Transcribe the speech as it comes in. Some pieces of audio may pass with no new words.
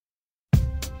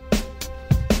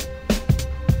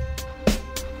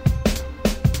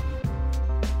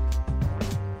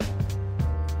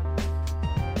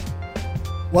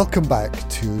Welcome back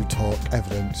to Talk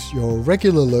Evidence, your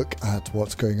regular look at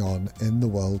what's going on in the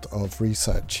world of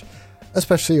research,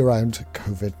 especially around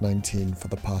COVID-19 for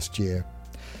the past year.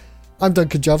 I'm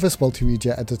Duncan Jarvis,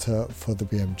 Multimedia Editor for the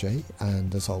BMJ,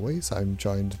 and as always, I'm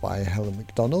joined by Helen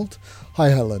McDonald. Hi,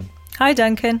 Helen. Hi,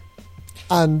 Duncan.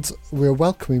 And we're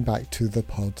welcoming back to the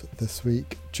pod this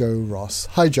week, Joe Ross.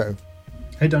 Hi, Joe.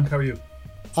 Hey, Dunk, how are you?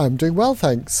 I'm doing well,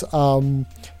 thanks.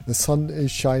 The sun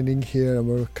is shining here and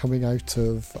we're coming out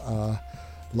of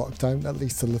lockdown, at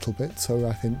least a little bit, so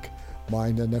I think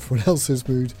mine and everyone else's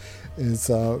mood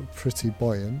is pretty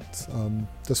buoyant,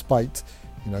 despite,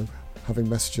 having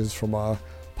messages from our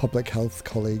public health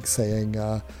colleagues saying,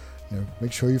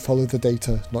 make sure you follow the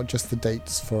data, not just the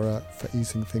dates for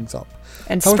easing things up.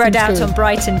 And spread out on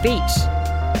Brighton Beach.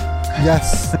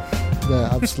 Yes, yeah,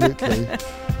 absolutely.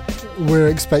 We're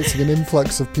expecting an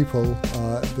influx of people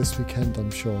this weekend, I'm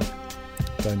sure,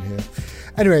 down here.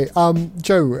 Anyway,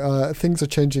 Joe, things are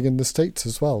changing in the States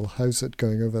as well. How's it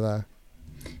going over there?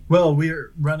 Well,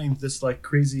 we're running this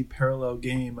crazy parallel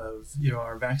game of,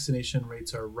 our vaccination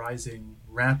rates are rising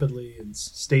rapidly and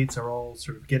states are all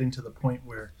sort of getting to the point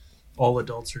where all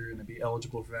adults are going to be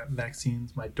eligible for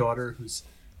vaccines. My daughter, who's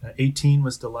 18,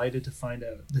 was delighted to find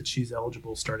out that she's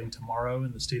eligible starting tomorrow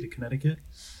in the state of Connecticut.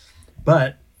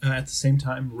 But at the same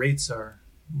time, rates are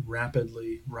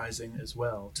rapidly rising as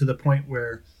well, to the point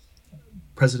where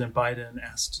President Biden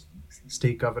asked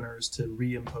state governors to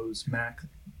reimpose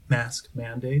mask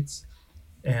mandates.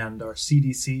 And our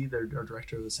CDC, our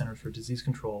director of the Centers for Disease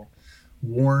Control,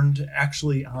 warned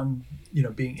actually on,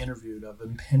 being interviewed of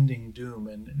impending doom,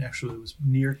 and actually was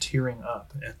near tearing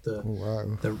up at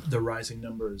the rising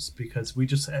numbers, because we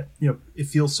just, it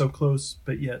feels so close,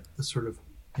 but yet the sort of,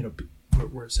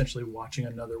 we're essentially watching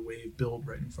another wave build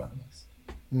right in front of us.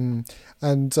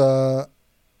 And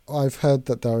I've heard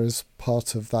that there is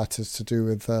part of that is to do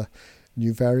with the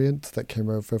new variant that came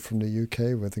over from the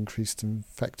UK with increased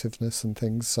effectiveness and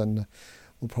things, and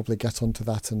we'll probably get onto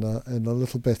that in a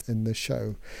little bit in the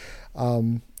show.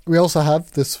 We also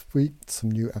have this week some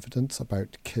new evidence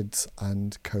about kids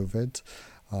and COVID.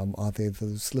 Are they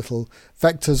those little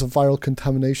vectors of viral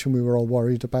contamination we were all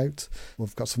worried about?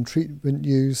 We've got some treatment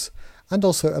news and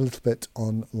also a little bit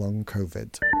on long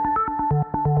COVID.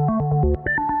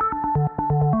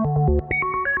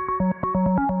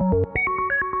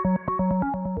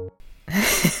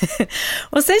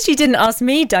 Well, since you didn't ask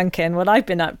me, Duncan, what I've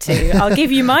been up to, I'll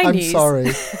give you my news.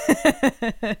 I'm sorry.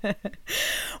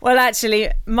 Well, actually,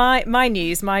 my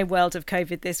news, my world of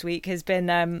COVID this week has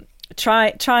been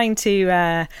trying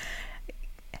to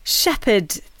shepherd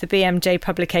the BMJ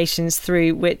publications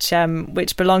through, which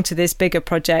belong to this bigger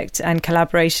project and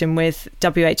collaboration with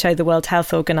WHO, the World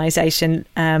Health Organization,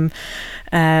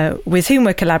 with whom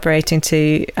we're collaborating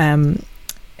to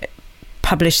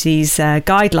publish these living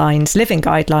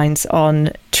guidelines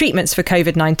on treatments for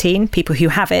COVID-19, people who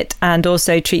have it, and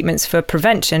also treatments for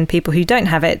prevention, people who don't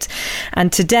have it.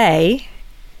 And today,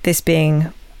 this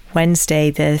being Wednesday,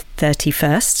 the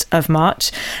 31st of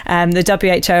March,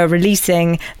 the WHO are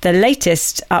releasing the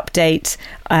latest update,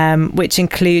 which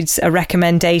includes a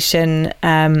recommendation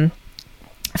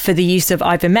for the use of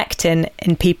ivermectin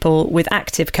in people with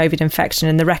active COVID infection.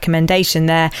 And the recommendation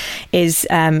there is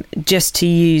just to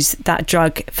use that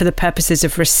drug for the purposes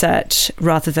of research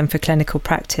rather than for clinical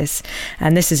practice.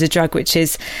 And this is a drug which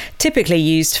is typically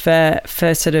used for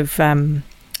sort of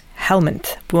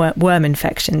helminth, worm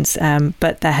infections,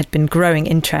 but there had been growing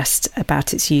interest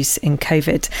about its use in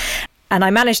COVID. And I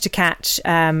managed to catch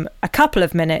a couple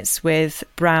of minutes with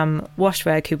Bram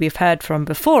Washberg, who we've heard from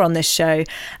before on this show,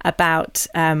 about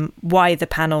why the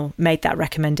panel made that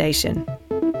recommendation.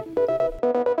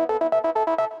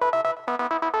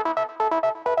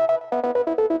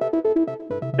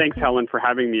 Thanks, Helen, for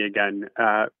having me again.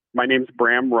 My name's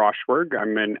Bram Washberg.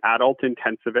 I'm an adult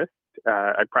intensivist.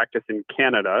 I practice in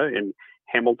Canada, in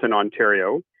Hamilton,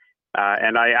 Ontario,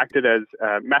 and I acted as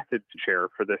methods chair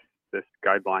for this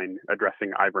guideline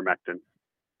addressing ivermectin.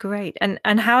 Great.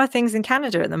 And how are things in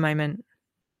Canada at the moment?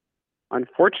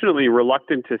 Unfortunately,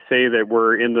 reluctant to say that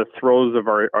we're in the throes of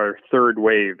our third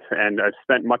wave, and I've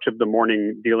spent much of the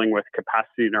morning dealing with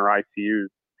capacity in our ICUs.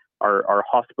 Our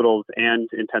hospitals and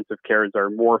intensive cares are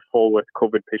more full with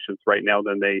COVID patients right now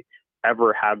than they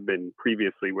ever have been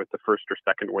previously with the first or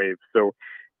second wave. So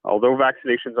although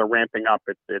vaccinations are ramping up,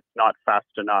 it's not fast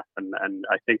enough. And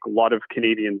I think a lot of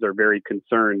Canadians are very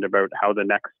concerned about how the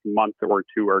next month or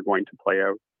two are going to play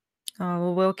out. Oh,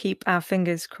 well, we'll keep our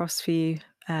fingers crossed for you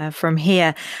from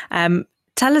here.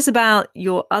 Tell us about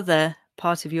your other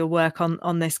part of your work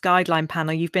on this guideline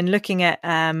panel, you've been looking at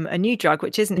a new drug,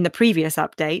 which isn't in the previous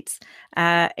updates.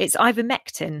 It's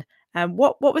ivermectin.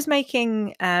 What was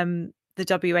making the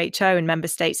WHO and member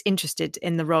states interested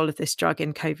in the role of this drug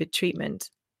in COVID treatment?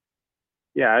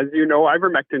 Yeah, as you know,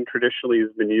 ivermectin traditionally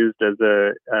has been used as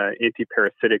a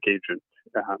antiparasitic agent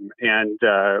and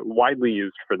widely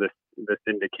used for this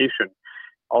indication.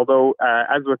 Although,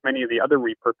 as with many of the other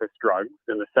repurposed drugs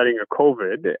in the setting of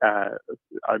COVID,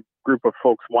 a group of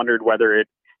folks wondered whether it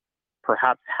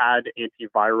perhaps had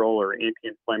antiviral or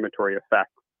anti-inflammatory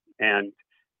effects and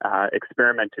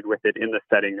experimented with it in the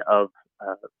setting of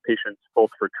patients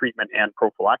both for treatment and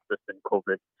prophylaxis in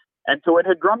COVID. And so it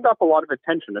had drummed up a lot of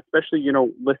attention, especially,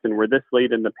 listen, we're this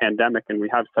late in the pandemic and we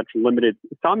have such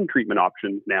some treatment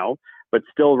options now, but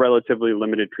still relatively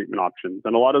limited treatment options.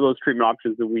 And a lot of those treatment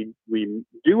options that we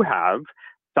do have,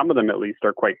 some of them at least,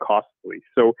 are quite costly.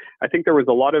 So I think there was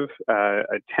a lot of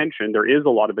attention. There is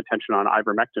a lot of attention on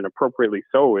ivermectin, appropriately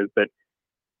so, is that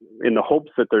in the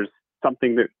hopes that there's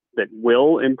something that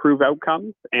will improve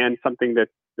outcomes and something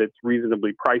that's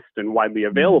reasonably priced and widely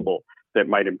available that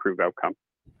might improve outcomes.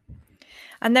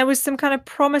 And there was some kind of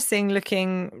promising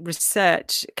looking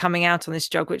research coming out on this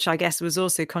drug, which I guess was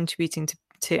also contributing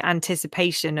to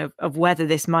anticipation of whether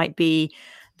this might be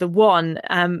the one.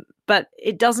 But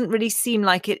it doesn't really seem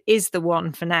like it is the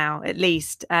one for now, at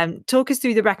least. Talk us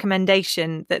through the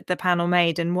recommendation that the panel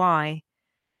made and why.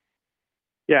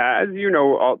 Yeah, as you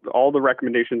know, all the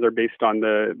recommendations are based on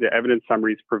the evidence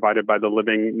summaries provided by the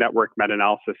Living Network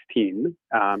meta-analysis team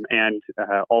and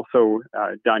also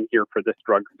done here for this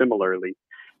drug similarly.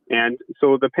 And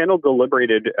so the panel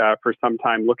deliberated for some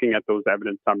time looking at those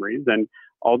evidence summaries. And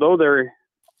although there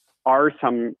are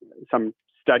some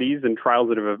studies and trials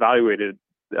that have evaluated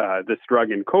this drug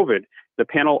in COVID, the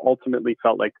panel ultimately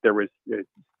felt like there was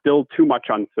still too much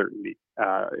uncertainty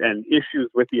and issues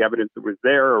with the evidence that was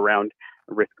there around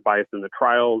risk bias in the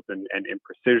trials and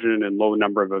imprecision and low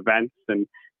number of events. And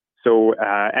so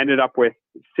ended up with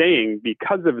saying,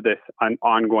 because of this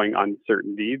ongoing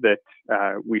uncertainty, that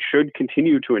we should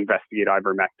continue to investigate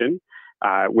ivermectin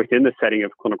within the setting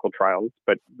of clinical trials,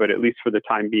 but at least for the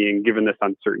time being, given this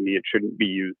uncertainty, it shouldn't be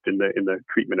used in the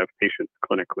treatment of patients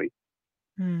clinically.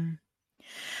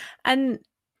 And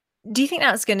do you think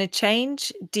that's going to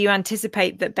change? Do you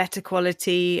anticipate that better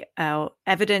quality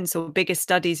evidence or bigger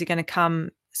studies are going to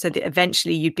come so that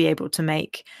eventually you'd be able to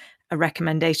make a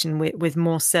recommendation with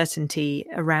more certainty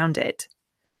around it?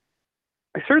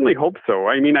 I certainly hope so.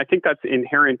 I mean, I think that's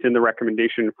inherent in the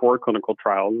recommendation for clinical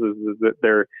trials is that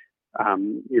they're,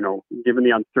 given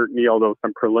the uncertainty, although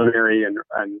some preliminary and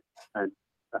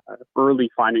early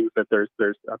findings that there's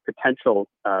a potential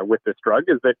with this drug,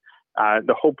 is that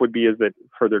the hope would be is that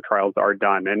further trials are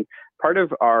done. And part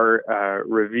of our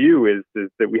review is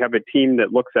that we have a team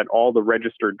that looks at all the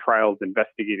registered trials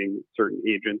investigating certain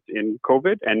agents in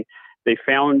COVID. And they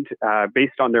found,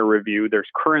 based on their review, there's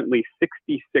currently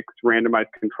 66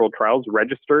 randomized controlled trials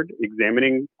registered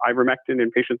examining ivermectin in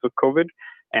patients with COVID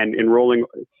and enrolling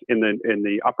in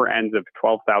the upper ends of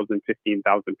 12,000,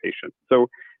 15,000 patients. So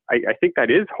I think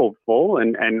that is hopeful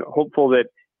and hopeful that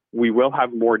we will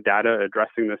have more data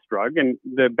addressing this drug. And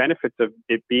the benefits of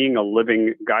it being a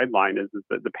living guideline is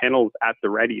that the panel is at the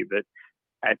ready, that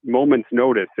at moment's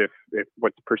notice, if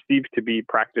what's perceived to be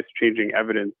practice-changing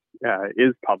evidence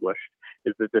is published,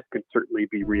 is that this can certainly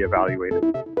be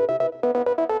reevaluated.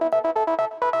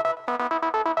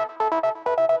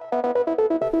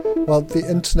 Well, the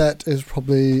internet is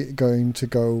probably going to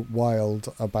go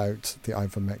wild about the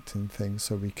ivermectin thing,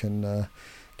 so we can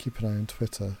keep an eye on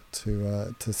Twitter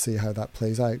to see how that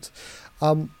plays out.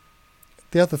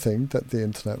 The other thing that the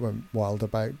internet went wild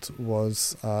about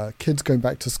was kids going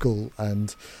back to school,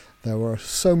 and there were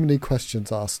so many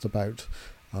questions asked about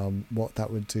what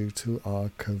that would do to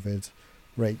our COVID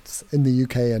rates in the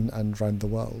UK and around the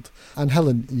world. And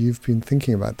Helen, you've been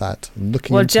thinking about that and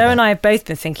looking into Joe that. and I have both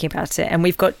been thinking about it, and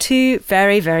we've got two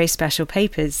very, very special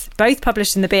papers, both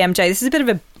published in the BMJ. This is a bit of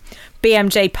a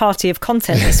BMJ party of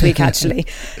content this week, actually.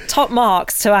 Top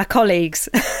marks to our colleagues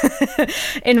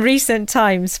in recent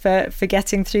times for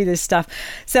getting through this stuff.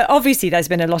 So obviously there's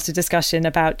been a lot of discussion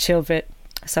about children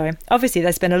and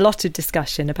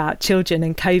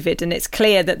COVID, and it's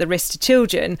clear that the risk to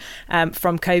children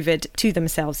from COVID to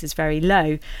themselves is very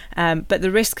low. But the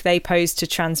risk they pose to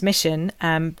transmission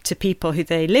to people who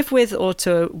they live with or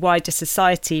to wider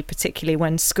society, particularly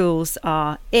when schools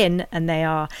are in and they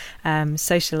are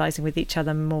socialising with each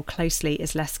other more closely,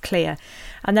 is less clear.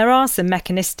 And there are some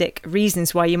mechanistic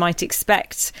reasons why you might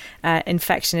expect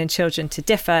infection in children to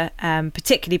differ,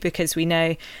 particularly because we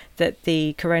know that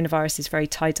the coronavirus is very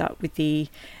tied up with the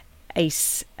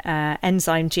ACE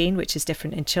enzyme gene, which is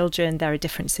different in children. There are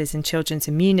differences in children's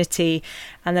immunity,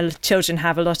 and the children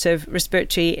have a lot of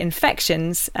respiratory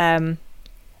infections,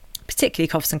 particularly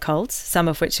coughs and colds, some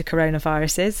of which are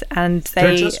coronaviruses, and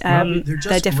they're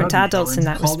different to adults in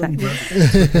that respect.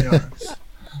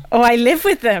 Oh, I live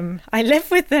with them.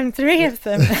 3 of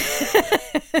them.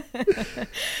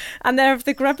 And they're of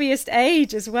the grubbiest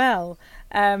age as well.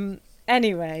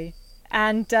 Anyway,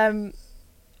 and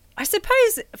I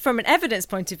suppose from an evidence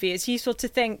point of view, it's useful to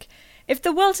think, if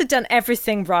the world had done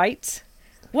everything right,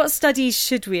 what studies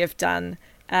should we have done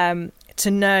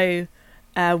to know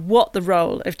what the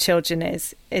role of children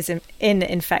is in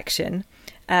infection,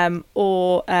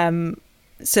 or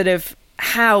sort of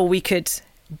how we could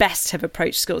best have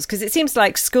approached schools? Because it seems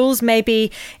like schools,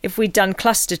 maybe if we'd done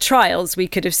cluster trials, we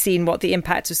could have seen what the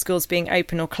impact of schools being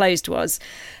open or closed was.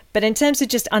 But in terms of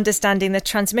just understanding the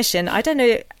transmission, I don't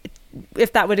know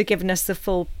if that would have given us the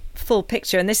full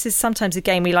picture. And this is sometimes a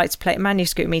game we like to play at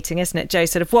manuscript meeting, isn't it, Joe?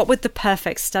 Sort of, what would the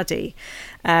perfect study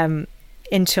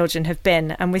in children have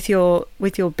been? And with your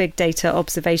big data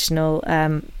observational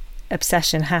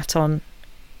obsession hat on,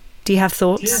 do you have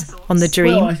thoughts on the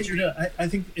dream? Well, I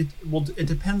think it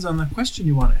depends on the question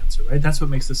you want to answer, right? That's what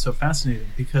makes this so fascinating,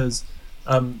 because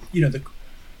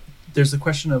there's the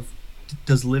question of,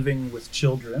 does living with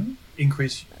children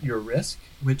increase your risk,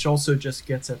 which also just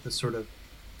gets at the sort of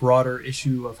broader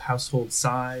issue of household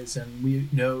size. And we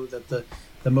know that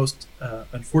the most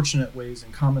unfortunate ways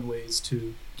and common ways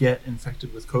to get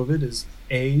infected with COVID is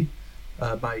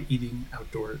by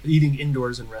eating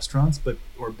indoors in restaurants,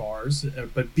 or bars,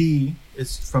 but B,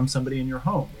 is from somebody in your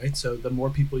home, right? So the more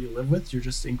people you live with, you're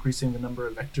just increasing the number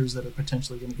of vectors that are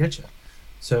potentially going to get you.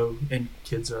 So, and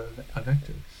kids are a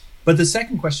vector. But the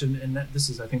second question, and this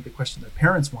is, I think, the question that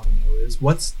parents want to know, is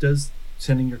does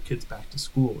sending your kids back to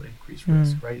school increase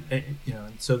risk, right? And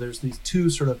so there's these two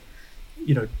sort of,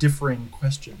 differing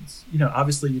questions.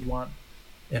 Obviously you'd want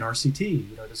an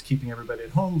RCT, just keeping everybody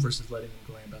at home versus letting them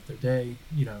going about their day,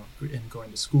 and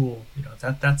going to school.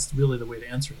 That's really the way to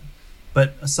answer it.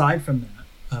 But aside from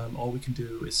that, all we can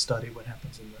do is study what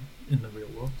happens in the real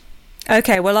world.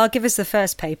 Okay, well, I'll give us the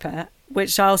first paper,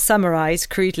 which I'll summarise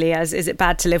crudely as, is it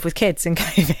bad to live with kids in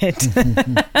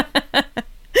COVID?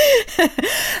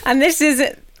 And this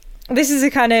is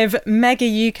a kind of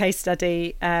mega UK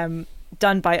study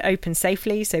done by Open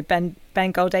Safely, so Ben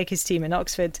Goldacre's team in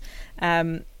Oxford,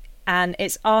 and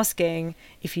it's asking,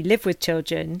 if you live with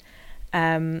children,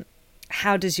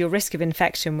 how does your risk of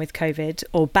infection with COVID,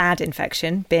 or bad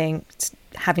infection, being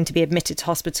having to be admitted to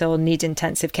hospital, need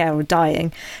intensive care or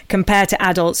dying, compare to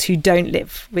adults who don't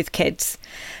live with kids.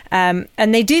 And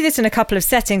they do this in a couple of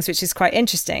settings, which is quite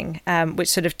interesting, which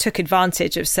sort of took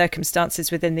advantage of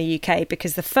circumstances within the UK,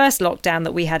 because the first lockdown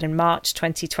that we had in March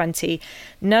 2020,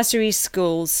 nursery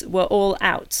schools were all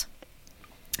out.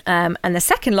 And the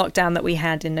second lockdown that we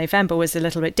had in November was a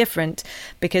little bit different,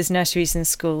 because nurseries and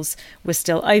schools were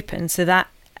still open. So that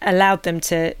allowed them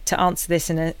to answer this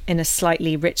in a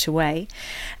slightly richer way.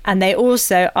 And they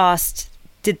also asked,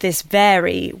 did this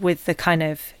vary with the kind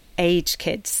of age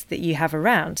kids that you have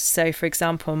around? So, for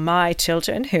example, my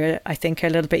children, who I think are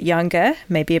a little bit younger,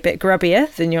 maybe a bit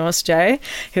grubbier than yours, Joe,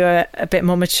 who are a bit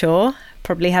more mature,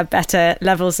 probably have better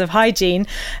levels of hygiene,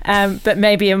 but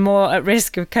maybe are more at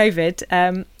risk of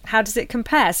COVID. How does it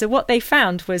compare? So what they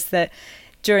found was that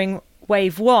during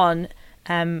wave one,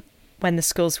 when the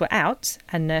schools were out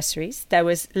and nurseries, there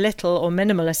was little or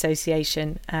minimal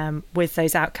association with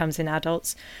those outcomes in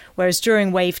adults. Whereas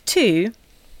during wave two,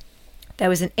 there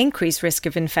was an increased risk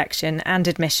of infection and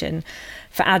admission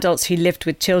for adults who lived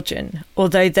with children,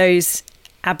 although those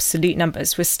absolute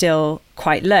numbers were still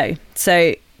quite low.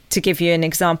 So to give you an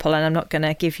example, and I'm not going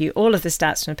to give you all of the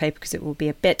stats from the paper because it will be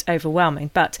a bit overwhelming,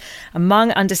 but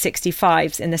among under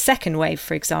 65s in the second wave,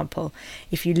 for example,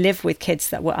 if you live with kids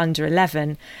that were under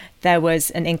 11, there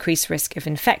was an increased risk of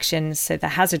infections. So the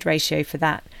hazard ratio for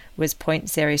that was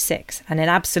 0.06. And in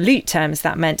absolute terms,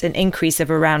 that meant an increase of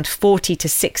around 40 to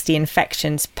 60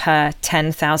 infections per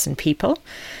 10,000 people.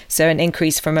 So an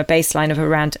increase from a baseline of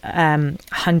around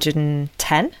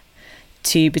 110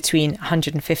 to between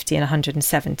 150 and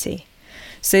 170.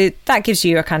 So that gives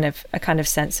you a kind of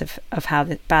sense of how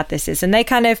bad this is. And they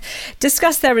kind of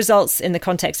discussed their results in the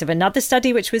context of another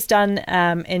study which was done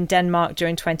in Denmark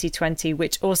during 2020,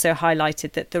 which also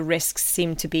highlighted that the risks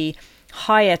seem to be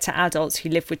higher to adults who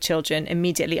live with children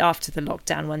immediately after the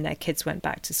lockdown when their kids went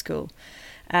back to school.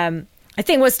 I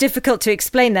think what's difficult to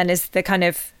explain then is the kind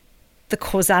of the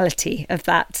causality of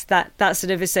that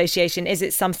sort of association. Is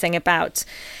it something about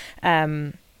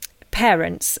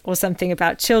parents or something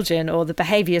about children or the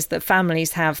behaviours that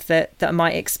families have that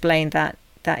might explain that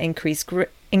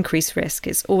increased risk.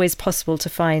 It's always possible to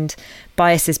find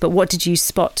biases, but what did you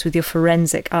spot with your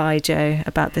forensic eye, Joe,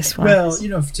 about this one? Well,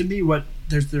 to me,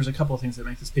 there's a couple of things that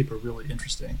make this paper really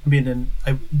interesting. I mean, and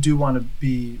I do want to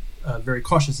be very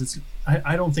cautious.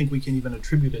 I don't think we can even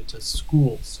attribute it to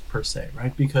schools per se,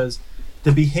 right? Because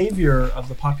the behavior of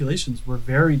the populations were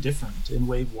very different in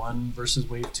wave 1 versus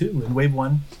wave 2. In wave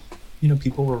 1,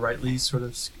 people were rightly sort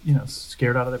of,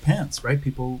 scared out of their pants, right?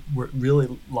 People were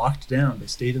really locked down. They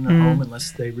stayed in their home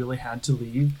unless they really had to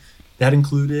leave. That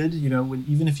included,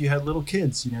 even if you had little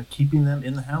kids, keeping them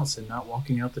in the house and not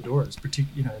walking out the doors,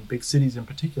 in big cities in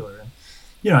particular.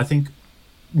 And, I think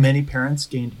many parents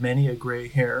gained many a gray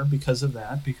hair because of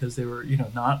that, because they were,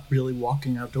 not really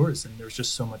walking outdoors, and there was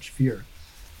just so much fear.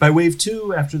 By wave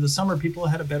 2, after the summer, people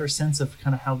had a better sense of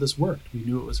kind of how this worked. We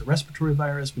knew it was a respiratory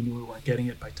virus. We knew we weren't getting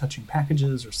it by touching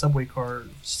packages or subway car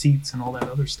seats and all that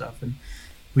other stuff. And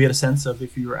we had a sense of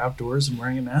if you were outdoors and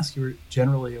wearing a mask, you were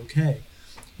generally okay.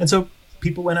 And so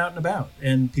people went out and about,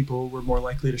 and people were more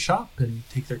likely to shop and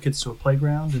take their kids to a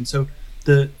playground. And so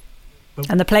the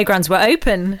playgrounds were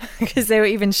open because they were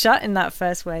even shut in that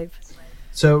first wave.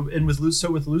 So with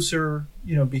looser,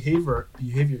 behavior,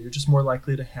 you're just more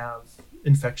likely to have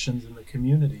infections in the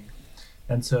community.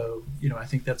 And so, I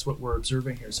think that's what we're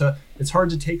observing here. So it's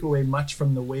hard to take away much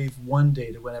from the wave 1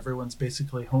 data when everyone's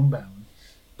basically homebound.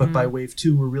 But by wave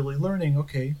 2, we're really learning,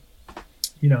 okay,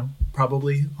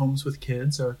 probably homes with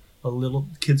kids are a little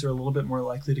bit more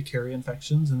likely to carry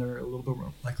infections, and they're a little bit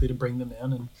more likely to bring them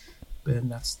in.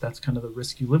 And that's kind of the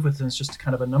risk you live with. And it's just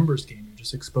kind of a numbers game. You're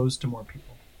just exposed to more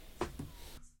people.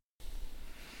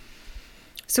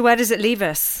 So where does it leave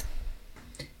us?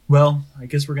 Well, I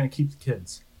guess we're going to keep the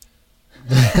kids.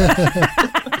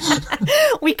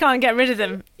 We can't get rid of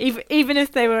them, even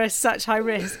if they were such high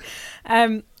risk.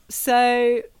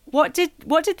 So what did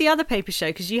the other paper show?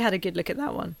 Because you had a good look at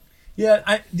that one.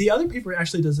 Yeah, the other paper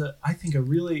actually does a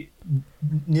really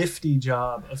nifty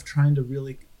job of trying to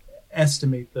really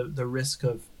estimate the risk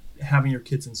of having your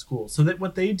kids in school. So that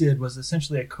what they did was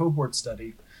essentially a cohort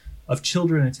study of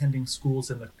children attending schools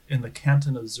in the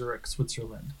canton of Zurich,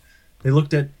 Switzerland. They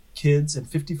looked at kids in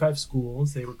 55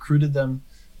 schools. They recruited them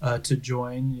to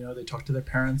join. They talked to their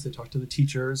parents, they talked to the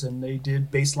teachers, and they did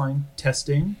baseline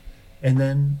testing. And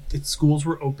then the schools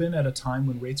were open at a time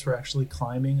when rates were actually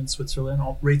climbing in Switzerland,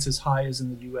 rates as high as in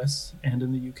the US and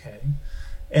in the UK.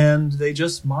 And they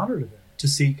just monitored it to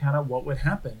see kind of what would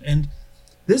happen. And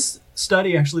this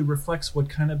study actually reflects what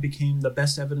kind of became the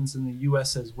best evidence in the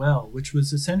US as well, which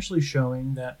was essentially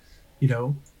showing that,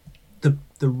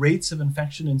 the rates of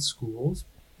infection in schools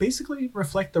basically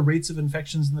reflect the rates of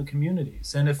infections in the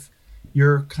communities. And if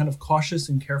you're kind of cautious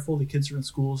and careful, the kids are in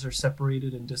schools, are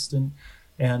separated and distant,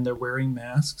 and they're wearing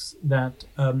masks, that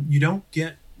you don't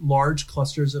get large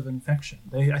clusters of infection.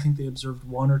 I think they observed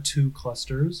 1 or 2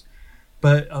 clusters,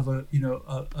 but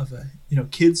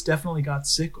kids definitely got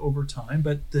sick over time.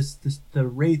 But the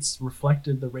rates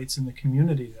reflected the rates in the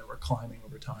community that were climbing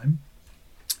over time,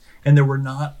 and there were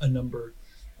not a number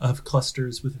of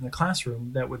clusters within the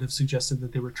classroom that would have suggested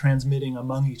that they were transmitting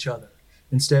among each other.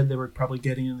 Instead, they were probably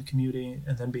getting in the community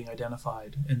and then being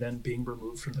identified and then being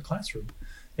removed from the classroom.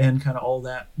 And kind of all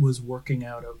that was working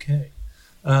out okay.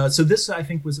 So this, I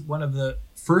think, was one of the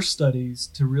first studies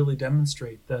to really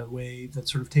demonstrate the way that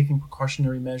sort of taking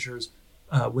precautionary measures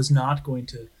was not going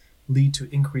to lead to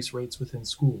increased rates within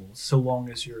schools, so long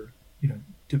as you're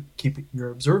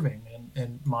observing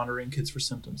and monitoring kids for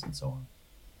symptoms and so on.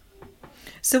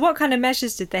 So what kind of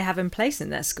measures did they have in place in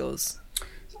their schools?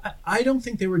 I don't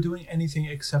think they were doing anything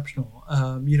exceptional.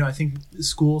 I think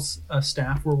schools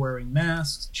staff were wearing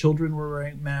masks. Children were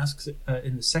wearing masks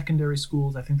in the secondary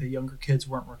schools. I think the younger kids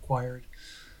weren't required.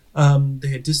 They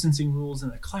had distancing rules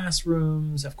in the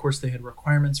classrooms. Of course, they had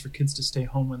requirements for kids to stay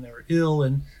home when they were ill.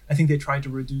 And I think they tried to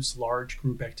reduce large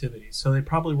group activities. So they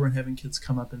probably weren't having kids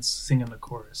come up and sing in the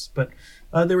chorus. But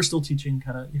they were still teaching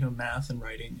kind of, math and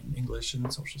writing and English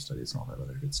and social studies and all that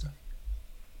other good stuff.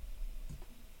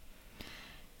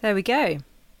 There we go.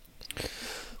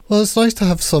 Well, it's nice to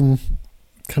have some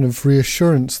kind of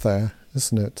reassurance there,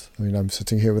 isn't it? I mean, I'm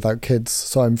sitting here without kids,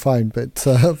 so I'm fine. But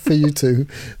for you two,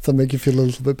 that make you feel a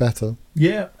little bit better.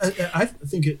 Yeah, I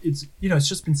think it's it's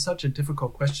just been such a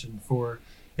difficult question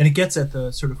and it gets at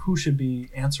the sort of who should be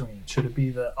answering it. Should it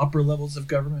be the upper levels of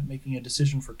government making a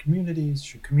decision for communities?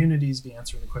 Should communities be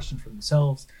answering the question for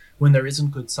themselves when there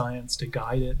isn't good science to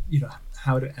guide it?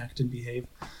 How to act and behave.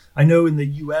 I know in the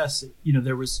U.S.,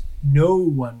 no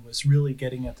one was really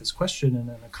getting at this question, and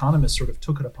an economist sort of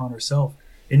took it upon herself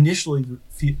initially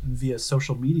via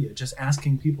social media, just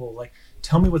asking people like,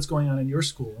 tell me what's going on in your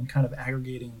school, and kind of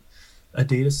aggregating a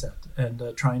data set and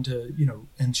trying to,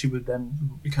 and she would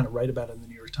then kind of write about it in the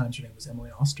New York Times. Her name was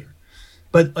Emily Oster.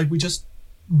 But like, we just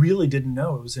really didn't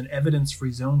know. It was an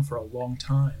evidence-free zone for a long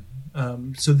time.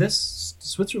 So this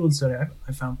Switzerland study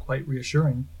I found quite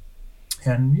reassuring.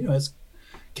 And, as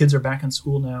kids are back in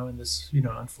school now in this,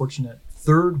 unfortunate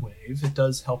third wave, it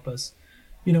does help us,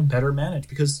 better manage,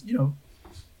 because,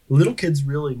 little kids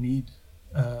really need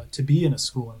to be in a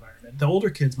school environment. The older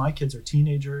kids, my kids are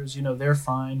teenagers, they're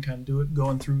fine, kind of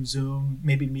going through Zoom,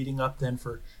 maybe meeting up then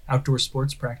for outdoor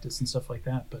sports practice and stuff like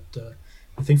that. But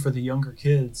I think for the younger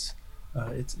kids,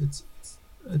 it's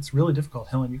really difficult.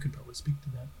 Helen, you could probably speak to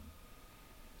that.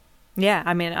 Yeah,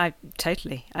 I mean, I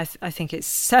think it's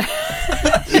so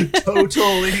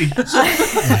totally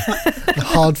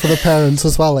hard for the parents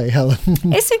as well, Helen?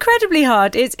 It's incredibly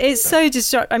hard. It's so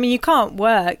distracting. I mean, you can't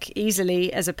work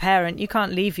easily as a parent. You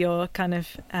can't leave your kind of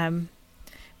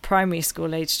primary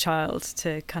school age child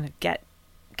to kind of get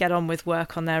on with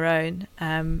work on their own.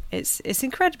 It's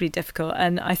incredibly difficult,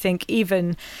 and I think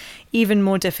even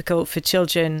more difficult for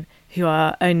children who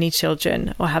are only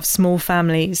children or have small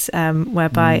families,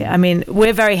 whereby, I mean,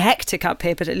 we're very hectic up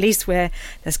here, but at least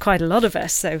there's quite a lot of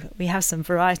us, so we have some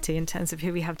variety in terms of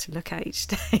who we have to look at each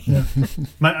day. Yeah.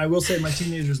 I will say my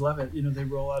teenagers love it. They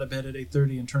roll out of bed at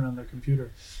 8:30 and turn on their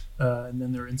computer, and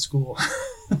then they're in school.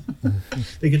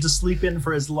 They get to sleep in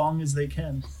for as long as they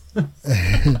can.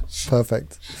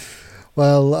 Perfect.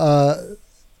 Well,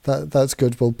 that's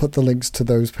good. We'll put the links to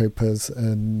those papers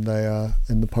in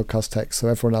the podcast text, so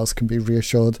everyone else can be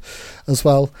reassured as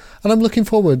well. And I'm looking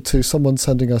forward to someone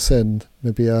sending us in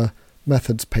maybe a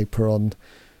methods paper on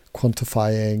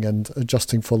quantifying and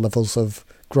adjusting for levels of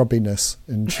grubbiness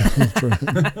in children.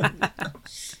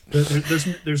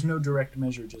 There's no direct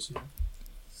measure just yet.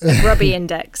 The grubby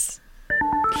index.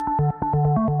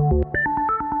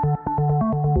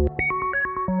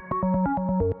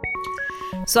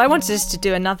 So I wanted us to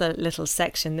do another little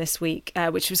section this week,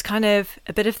 which was kind of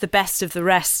a bit of the best of the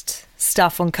rest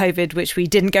stuff on COVID, which we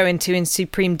didn't go into in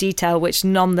supreme detail, which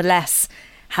nonetheless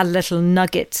had a little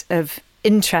nugget of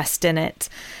interest in it.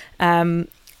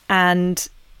 And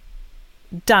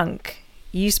Dunk,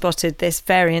 you spotted this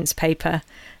variance paper,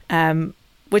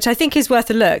 which I think is worth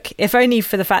a look, if only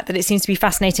for the fact that it seems to be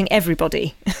fascinating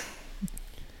everybody.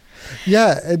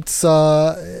 Yeah, it's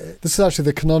this is actually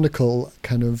the canonical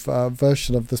kind of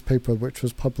version of this paper, which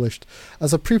was published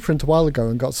as a preprint a while ago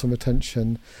and got some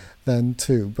attention then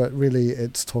too. But really,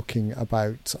 it's talking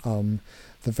about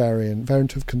the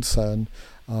variant of concern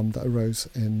that arose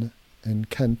in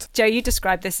Kent. Joe, you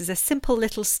described this as a simple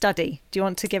little study. Do you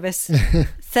want to give us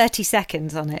 30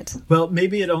 seconds on it? Well,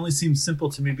 maybe it only seems simple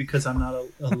to me because I'm not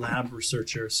a lab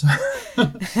researcher, so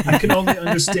I can only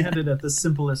understand it at the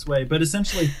simplest way. But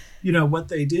essentially, what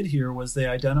they did here was they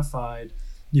identified,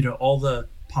 all the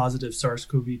positive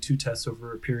SARS-CoV-2 tests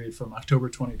over a period from October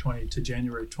 2020 to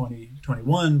January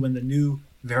 2021, when the new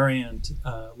variant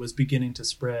was beginning to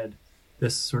spread.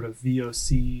 This sort of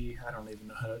VOC, I don't even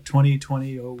know how to,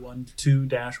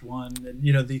 2020-012-1, and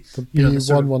the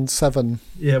B117.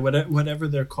 Yeah, whatever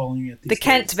they're calling it. The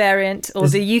Kent days. Variant, or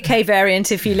the UK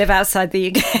variant if you live outside the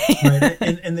UK.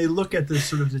 Right, and they look at the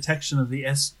sort of detection of the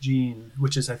S gene,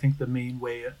 which is, I think, the main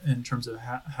way in terms of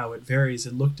how it varies,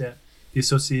 and looked at the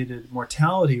associated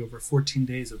mortality over 14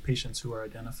 days of patients who are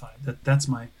identified. That's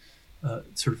my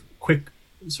sort of quick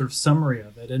sort of summary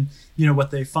of it. And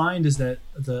what they find is that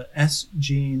the S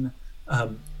gene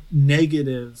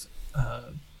negative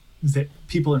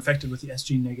people infected with the S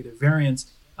gene negative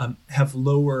variants have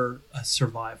lower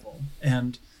survival,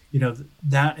 and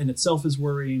that in itself is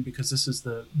worrying because this is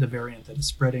the variant that is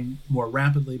spreading more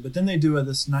rapidly. But then they do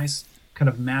this nice kind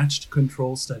of matched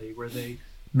control study where they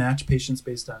match patients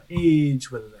based on age,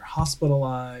 whether they're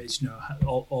hospitalized,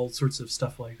 all sorts of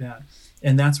stuff like that.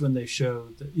 And that's when they show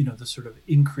that, the sort of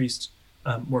increased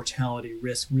mortality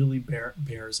risk really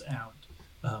bears out.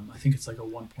 I think it's like a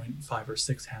 1.5 or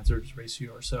 6 hazards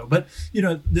ratio or so. But,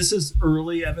 this is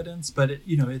early evidence, but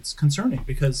it's concerning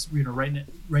because,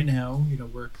 right now,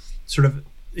 we're sort of,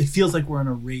 it feels like we're in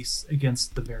a race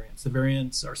against the variants. The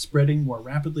variants are spreading more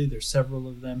rapidly. There's several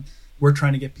of them. We're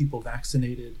trying to get people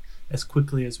vaccinated as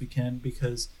quickly as we can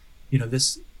because,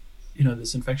 this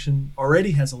infection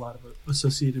already has a lot of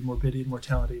associated morbidity and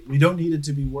mortality. We don't need it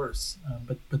to be worse,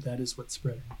 but that is what's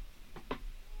spreading.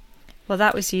 Well,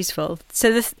 that was useful.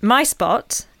 So my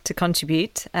spot to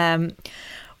contribute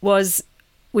was,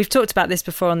 we've talked about this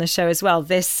before on the show as well,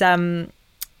 this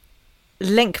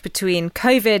link between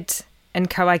COVID and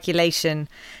coagulation,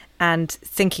 and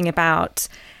thinking about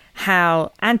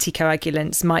how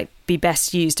anticoagulants might be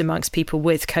best used amongst people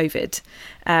with COVID.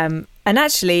 And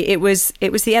actually, it was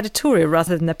the editorial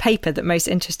rather than the paper that most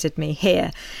interested me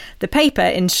here. The paper,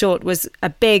 in short, was a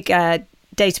big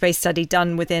database study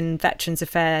done within Veterans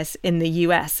Affairs in the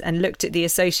US and looked at the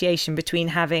association between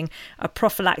having a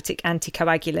prophylactic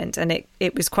anticoagulant, and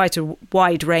it was quite a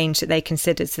wide range that they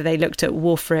considered. So they looked at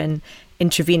warfarin,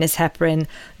 intravenous heparin,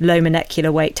 low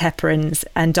molecular weight heparins,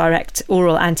 and direct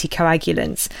oral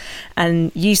anticoagulants,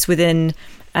 and use within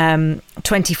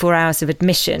 24 hours of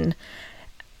admission,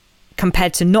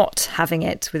 compared to not having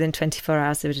it within 24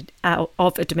 hours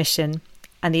of admission,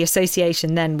 and the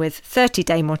association then with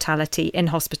 30-day mortality,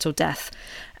 in-hospital death,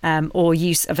 or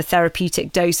use of a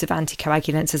therapeutic dose of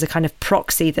anticoagulants as a kind of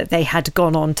proxy that they had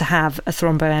gone on to have a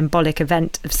thromboembolic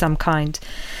event of some kind.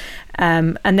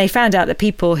 And they found out that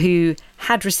people who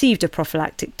had received a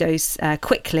prophylactic dose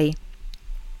quickly,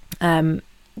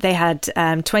 they had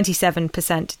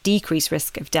 27% decreased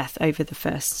risk of death over the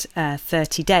first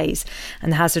 30 days.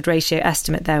 And the hazard ratio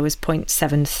estimate there was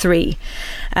 0.73.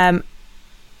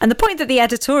 And the point that the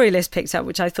editorialist picked up,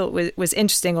 which I thought was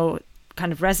interesting or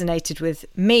kind of resonated with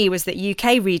me, was that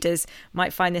UK readers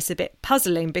might find this a bit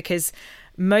puzzling, because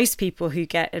most people who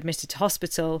get admitted to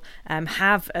hospital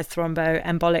have a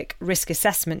thromboembolic risk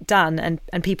assessment done,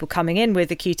 and people coming in with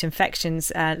acute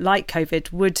infections like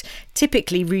COVID would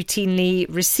typically routinely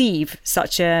receive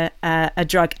such a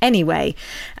drug anyway.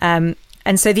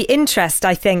 And so the interest,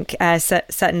 I think,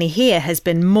 certainly here has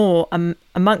been more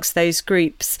amongst those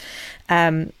groups.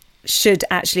 Should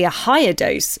actually a higher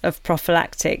dose of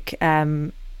prophylactic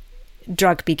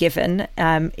drug be given,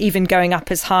 even going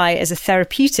up as high as a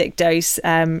therapeutic dose,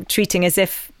 treating as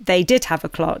if they did have a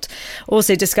clot.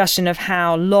 Also discussion of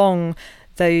how long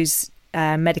those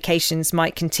medications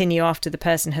might continue after the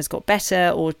person has got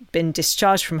better or been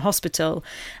discharged from hospital,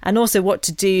 and also what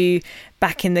to do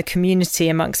back in the community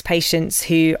amongst patients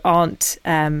who aren't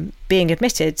being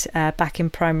admitted back in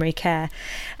primary care.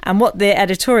 And what the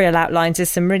editorial outlines is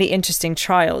some really interesting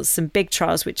trials, some big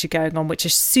trials which are going on, which are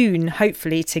soon,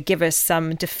 hopefully, to give us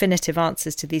some definitive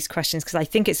answers to these questions, because I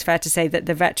think it's fair to say that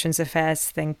the Veterans Affairs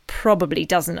thing probably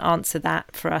doesn't answer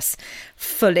that for us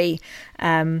fully.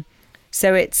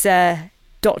 So it's ...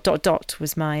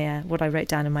 was my what I wrote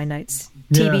down in my notes.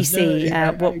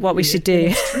 TBC, what we should do.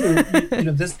 It's true.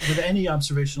 This, with any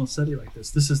observational study like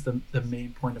this is the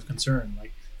main point of concern.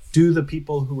 Like, do the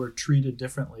people who are treated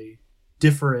differently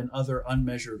differ in other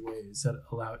unmeasured ways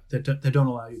that don't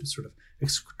allow you to sort of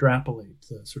extrapolate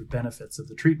the sort of benefits of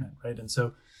the treatment, right? And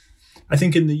so, I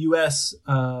think in the U.S.,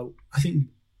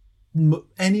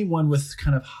 anyone with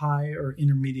kind of high or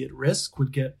intermediate risk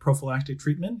would get prophylactic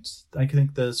treatment. I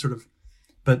think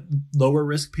but lower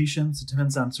risk patients, it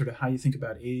depends on sort of how you think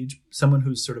about age. Someone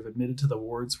who's sort of admitted to the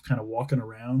wards, kind of walking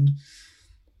around,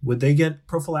 would they get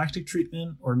prophylactic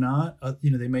treatment or not?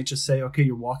 They might just say, okay,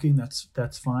 you're walking,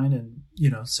 that's fine. And,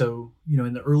 so,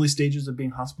 in the early stages of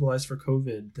being hospitalized for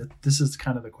COVID, this is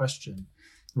kind of the question,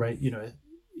 right?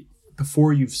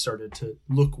 Before you've started to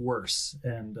look worse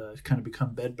and kind of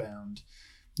become bedbound,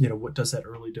 what does that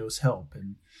early dose help?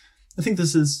 And I think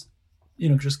this is,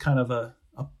 just kind of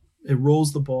it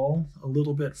rolls the ball a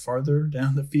little bit farther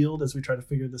down the field as we try to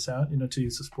figure this out, to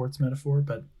use a sports metaphor,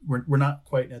 but we're not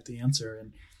quite at the answer.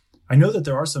 And I know that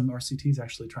there are some RCTs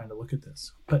actually trying to look at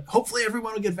this, but hopefully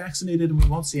everyone will get vaccinated and we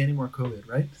won't see any more COVID,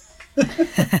 right?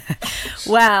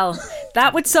 Well,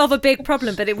 that would solve a big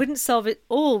problem, but it wouldn't solve it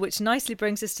all, which nicely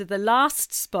brings us to the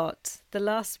last spot,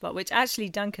 which actually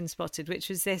Duncan spotted, which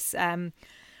was this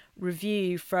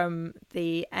review from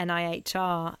the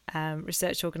NIHR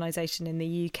research organisation in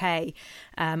the UK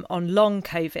on long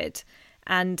COVID.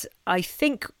 And I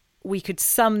think we could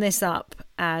sum this up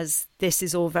as this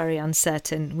is all very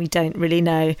uncertain. We don't really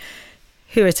know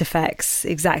who it affects,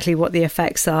 exactly what the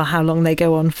effects are, how long they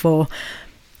go on for,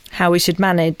 how we should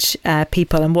manage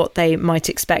people and what they might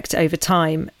expect over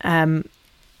time.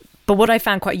 But what I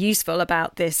found quite useful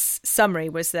about this summary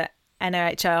was that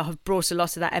NIHR have brought a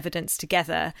lot of that evidence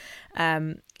together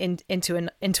into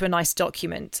a nice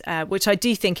document, which I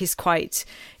do think is quite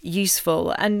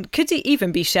useful and could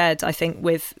even be shared, I think,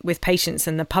 with patients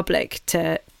and the public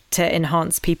to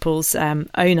enhance people's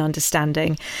own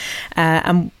understanding.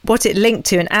 And what it linked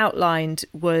to and outlined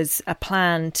was a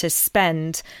plan to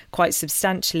spend quite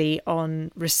substantially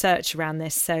on research around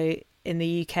this. So in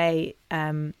the UK,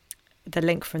 the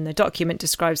link from the document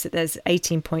describes that there's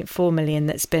 18.4 million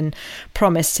that's been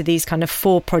promised to these kind of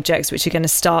 4 projects, which are going to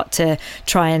start to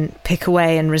try and pick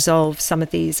away and resolve some of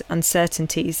these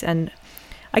uncertainties. And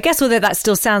I guess although that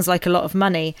still sounds like a lot of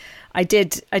money, I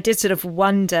did sort of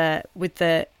wonder with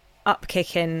the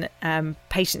upkick in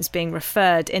patients being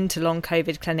referred into long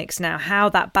COVID clinics now, how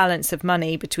that balance of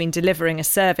money between delivering a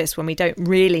service when we don't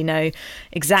really know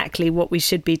exactly what we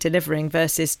should be delivering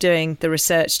versus doing the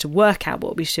research to work out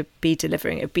what we should be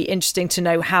delivering. It'd be interesting to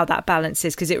know how that balance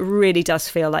is, because it really does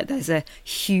feel like there's a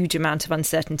huge amount of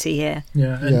uncertainty here.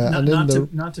 Yeah, and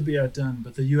not to be outdone,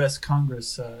 but the U.S.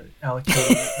 Congress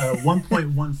allocated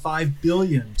 $1.15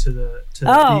 billion to the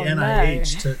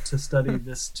NIH to study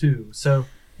this too. So.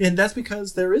 And that's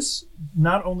because there is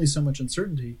not only so much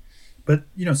uncertainty, but,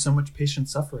 so much patient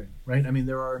suffering, right? I mean,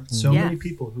 there are so many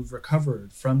people who've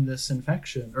recovered from this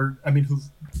infection, who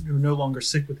are no longer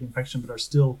sick with the infection, but are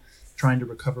still trying to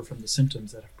recover from the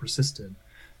symptoms that have persisted.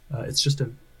 It's just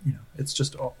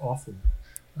awful.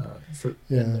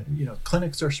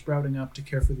 Clinics are sprouting up to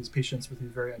care for these patients with these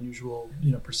very unusual,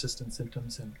 persistent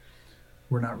symptoms, and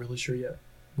we're not really sure yet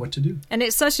what to do. And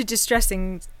it's such a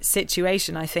distressing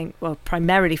situation, I think, well,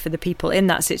 primarily for the people in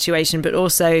that situation, but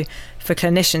also for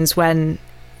clinicians when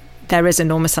there is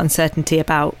enormous uncertainty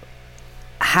about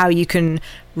how you can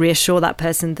reassure that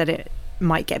person that it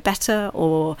might get better,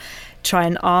 or try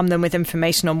and arm them with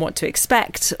information on what to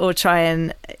expect, or try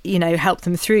and, help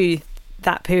them through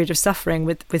that period of suffering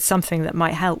with something that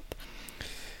might help.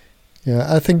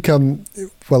 Yeah, I think,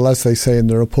 as they say in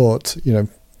the report,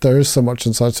 there is so much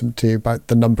uncertainty about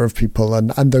the number of people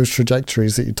and those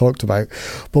trajectories that you talked about.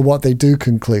 But what they do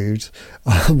conclude,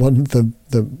 one of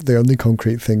the only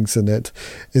concrete things in it,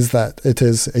 is that it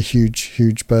is a huge,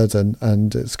 huge burden,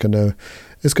 and it's going to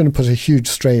put a huge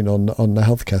strain on the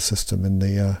healthcare system in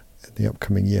the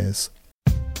upcoming years.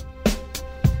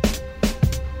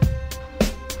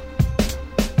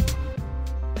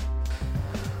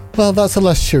 Well, that's a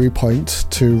less cheery point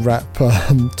to wrap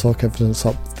Talk Evidence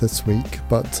up this week.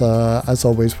 But as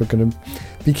always, we're going to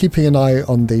be keeping an eye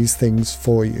on these things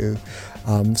for you.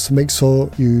 So make sure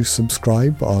you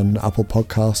subscribe on Apple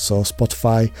Podcasts or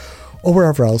Spotify or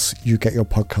wherever else you get your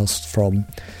podcasts from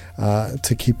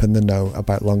to keep in the know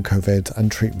about long COVID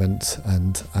and treatment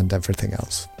and everything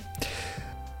else.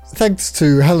 Thanks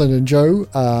to Helen and Joe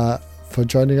for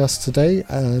joining us today.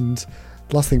 And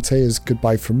last thing to say is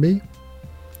goodbye from me.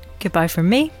 Goodbye from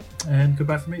me. And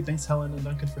goodbye from me. Thanks, Helen and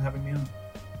Duncan, for having me on.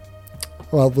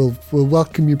 Well, we'll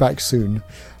welcome you back soon,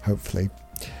 hopefully.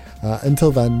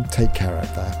 Until then, take care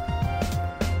out there.